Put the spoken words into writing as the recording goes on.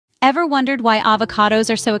Ever wondered why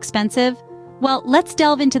avocados are so expensive? Well, let's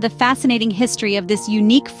delve into the fascinating history of this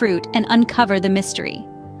unique fruit and uncover the mystery.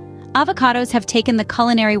 Avocados have taken the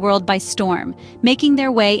culinary world by storm, making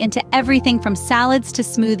their way into everything from salads to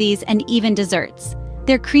smoothies and even desserts.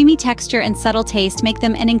 Their creamy texture and subtle taste make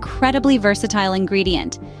them an incredibly versatile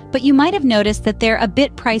ingredient, but you might have noticed that they're a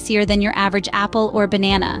bit pricier than your average apple or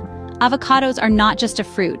banana. Avocados are not just a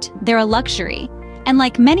fruit, they're a luxury. And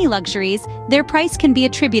like many luxuries, their price can be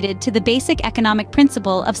attributed to the basic economic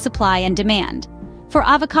principle of supply and demand. For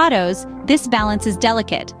avocados, this balance is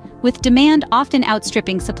delicate, with demand often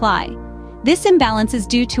outstripping supply. This imbalance is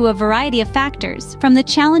due to a variety of factors, from the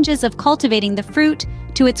challenges of cultivating the fruit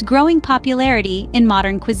to its growing popularity in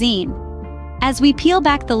modern cuisine. As we peel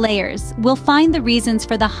back the layers, we'll find the reasons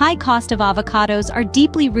for the high cost of avocados are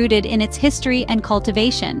deeply rooted in its history and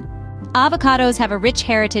cultivation. Avocados have a rich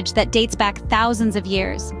heritage that dates back thousands of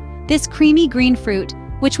years. This creamy green fruit,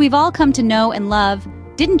 which we've all come to know and love,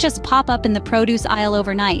 didn't just pop up in the produce aisle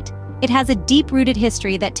overnight. It has a deep-rooted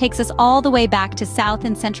history that takes us all the way back to South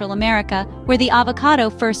and Central America, where the avocado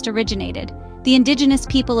first originated. The indigenous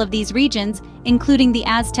people of these regions, including the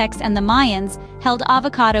Aztecs and the Mayans, held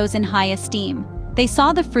avocados in high esteem. They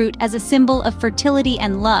saw the fruit as a symbol of fertility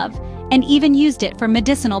and love, and even used it for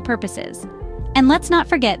medicinal purposes. And let's not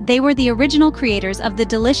forget, they were the original creators of the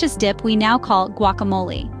delicious dip we now call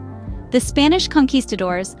guacamole. The Spanish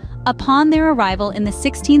conquistadors, upon their arrival in the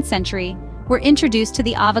 16th century, were introduced to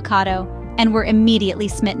the avocado and were immediately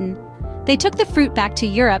smitten. They took the fruit back to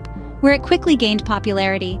Europe, where it quickly gained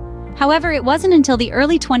popularity. However, it wasn't until the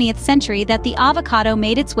early 20th century that the avocado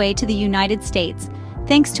made its way to the United States,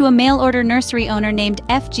 thanks to a mail-order nursery owner named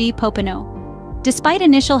F.G. Popenoe. Despite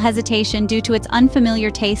initial hesitation due to its unfamiliar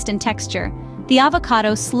taste and texture, the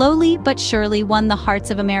avocado slowly but surely won the hearts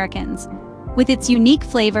of Americans. With its unique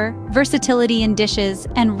flavor, versatility in dishes,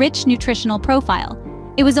 and rich nutritional profile,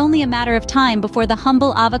 it was only a matter of time before the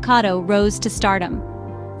humble avocado rose to stardom.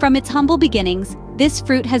 From its humble beginnings, this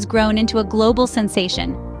fruit has grown into a global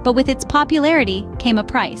sensation, but with its popularity came a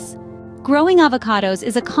price. Growing avocados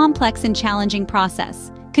is a complex and challenging process,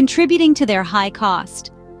 contributing to their high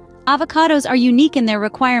cost. Avocados are unique in their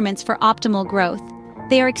requirements for optimal growth.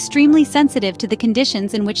 They are extremely sensitive to the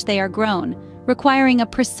conditions in which they are grown, requiring a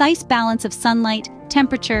precise balance of sunlight,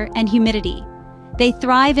 temperature, and humidity. They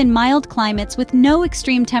thrive in mild climates with no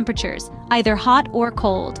extreme temperatures, either hot or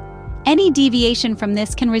cold. Any deviation from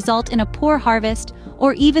this can result in a poor harvest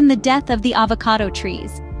or even the death of the avocado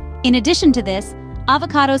trees. In addition to this,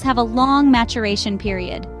 avocados have a long maturation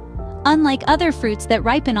period. Unlike other fruits that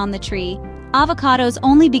ripen on the tree, avocados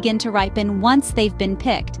only begin to ripen once they've been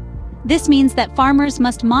picked. This means that farmers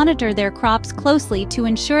must monitor their crops closely to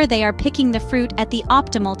ensure they are picking the fruit at the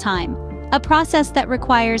optimal time, a process that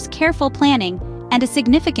requires careful planning and a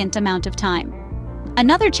significant amount of time.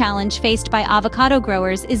 Another challenge faced by avocado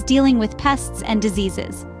growers is dealing with pests and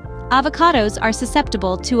diseases. Avocados are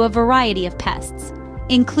susceptible to a variety of pests,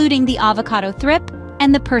 including the avocado thrip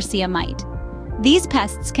and the Pricey mite. These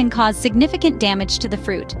pests can cause significant damage to the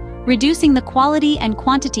fruit, reducing the quality and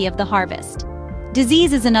quantity of the harvest.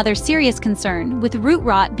 Disease is another serious concern, with root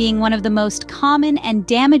rot being one of the most common and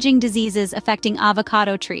damaging diseases affecting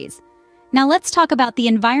avocado trees. Now let's talk about the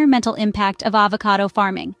environmental impact of avocado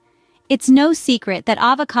farming. It's no secret that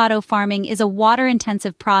avocado farming is a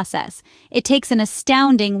water-intensive process. It takes an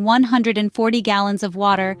astounding 140 gallons of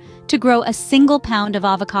water to grow a single pound of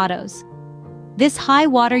avocados. This high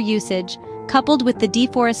water usage, coupled with the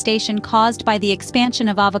deforestation caused by the expansion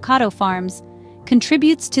of avocado farms,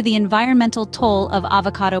 contributes to the environmental toll of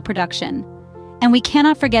avocado production. And we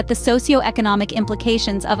cannot forget the socio-economic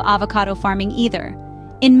implications of avocado farming either.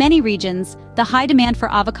 In many regions, the high demand for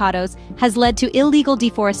avocados has led to illegal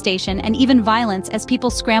deforestation and even violence as people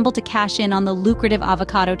scramble to cash in on the lucrative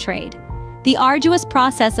avocado trade. The arduous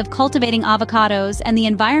process of cultivating avocados and the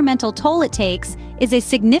environmental toll it takes is a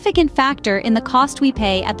significant factor in the cost we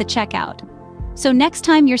pay at the checkout. So next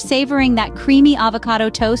time you're savoring that creamy avocado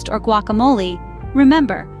toast or guacamole,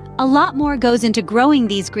 remember, a lot more goes into growing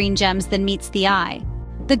these green gems than meets the eye.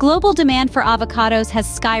 The global demand for avocados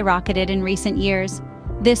has skyrocketed in recent years.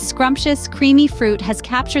 This scrumptious, creamy fruit has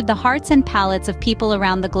captured the hearts and palates of people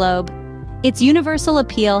around the globe. Its universal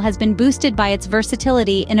appeal has been boosted by its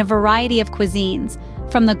versatility in a variety of cuisines,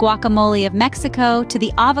 from the guacamole of Mexico to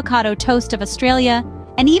the avocado toast of Australia,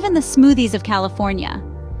 and even the smoothies of California.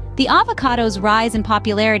 The avocado's rise in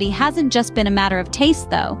popularity hasn't just been a matter of taste,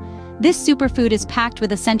 though. This superfood is packed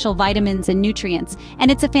with essential vitamins and nutrients, and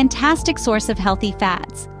it's a fantastic source of healthy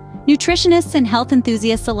fats. Nutritionists and health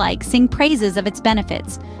enthusiasts alike sing praises of its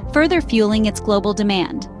benefits, further fueling its global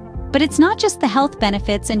demand. But it's not just the health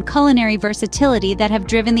benefits and culinary versatility that have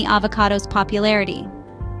driven the avocado's popularity.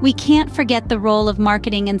 We can't forget the role of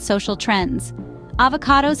marketing and social trends.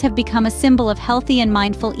 Avocados have become a symbol of healthy and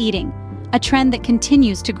mindful eating, a trend that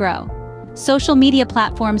continues to grow. Social media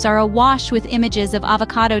platforms are awash with images of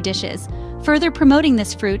avocado dishes, further promoting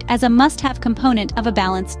this fruit as a must-have component of a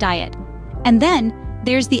balanced diet. And then,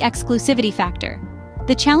 there's the exclusivity factor.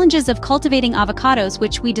 The challenges of cultivating avocados,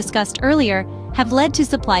 which we discussed earlier, have led to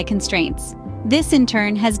supply constraints. This, in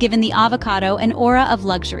turn, has given the avocado an aura of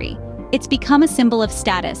luxury. It's become a symbol of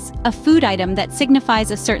status, a food item that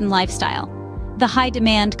signifies a certain lifestyle. The high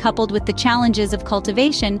demand, coupled with the challenges of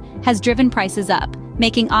cultivation, has driven prices up,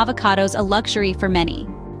 making avocados a luxury for many.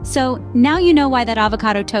 So, now you know why that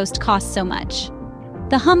avocado toast costs so much.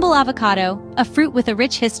 The humble avocado, a fruit with a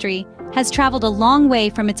rich history, has traveled a long way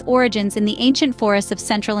from its origins in the ancient forests of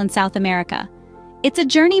Central and South America. It's a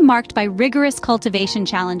journey marked by rigorous cultivation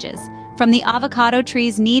challenges, from the avocado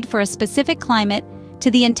tree's need for a specific climate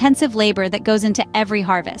to the intensive labor that goes into every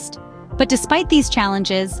harvest. But despite these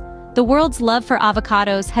challenges, the world's love for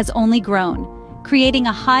avocados has only grown, creating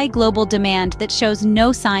a high global demand that shows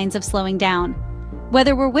no signs of slowing down.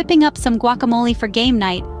 Whether we're whipping up some guacamole for game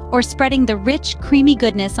night or spreading the rich, creamy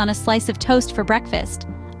goodness on a slice of toast for breakfast,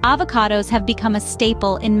 avocados have become a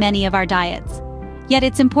staple in many of our diets. Yet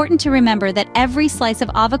it's important to remember that every slice of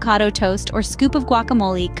avocado toast or scoop of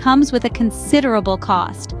guacamole comes with a considerable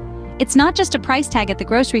cost. It's not just a price tag at the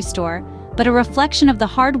grocery store, but a reflection of the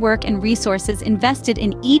hard work and resources invested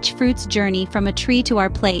in each fruit's journey from a tree to our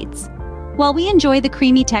plates. While we enjoy the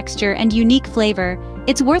creamy texture and unique flavor,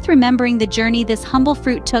 it's worth remembering the journey this humble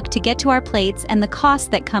fruit took to get to our plates and the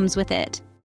cost that comes with it.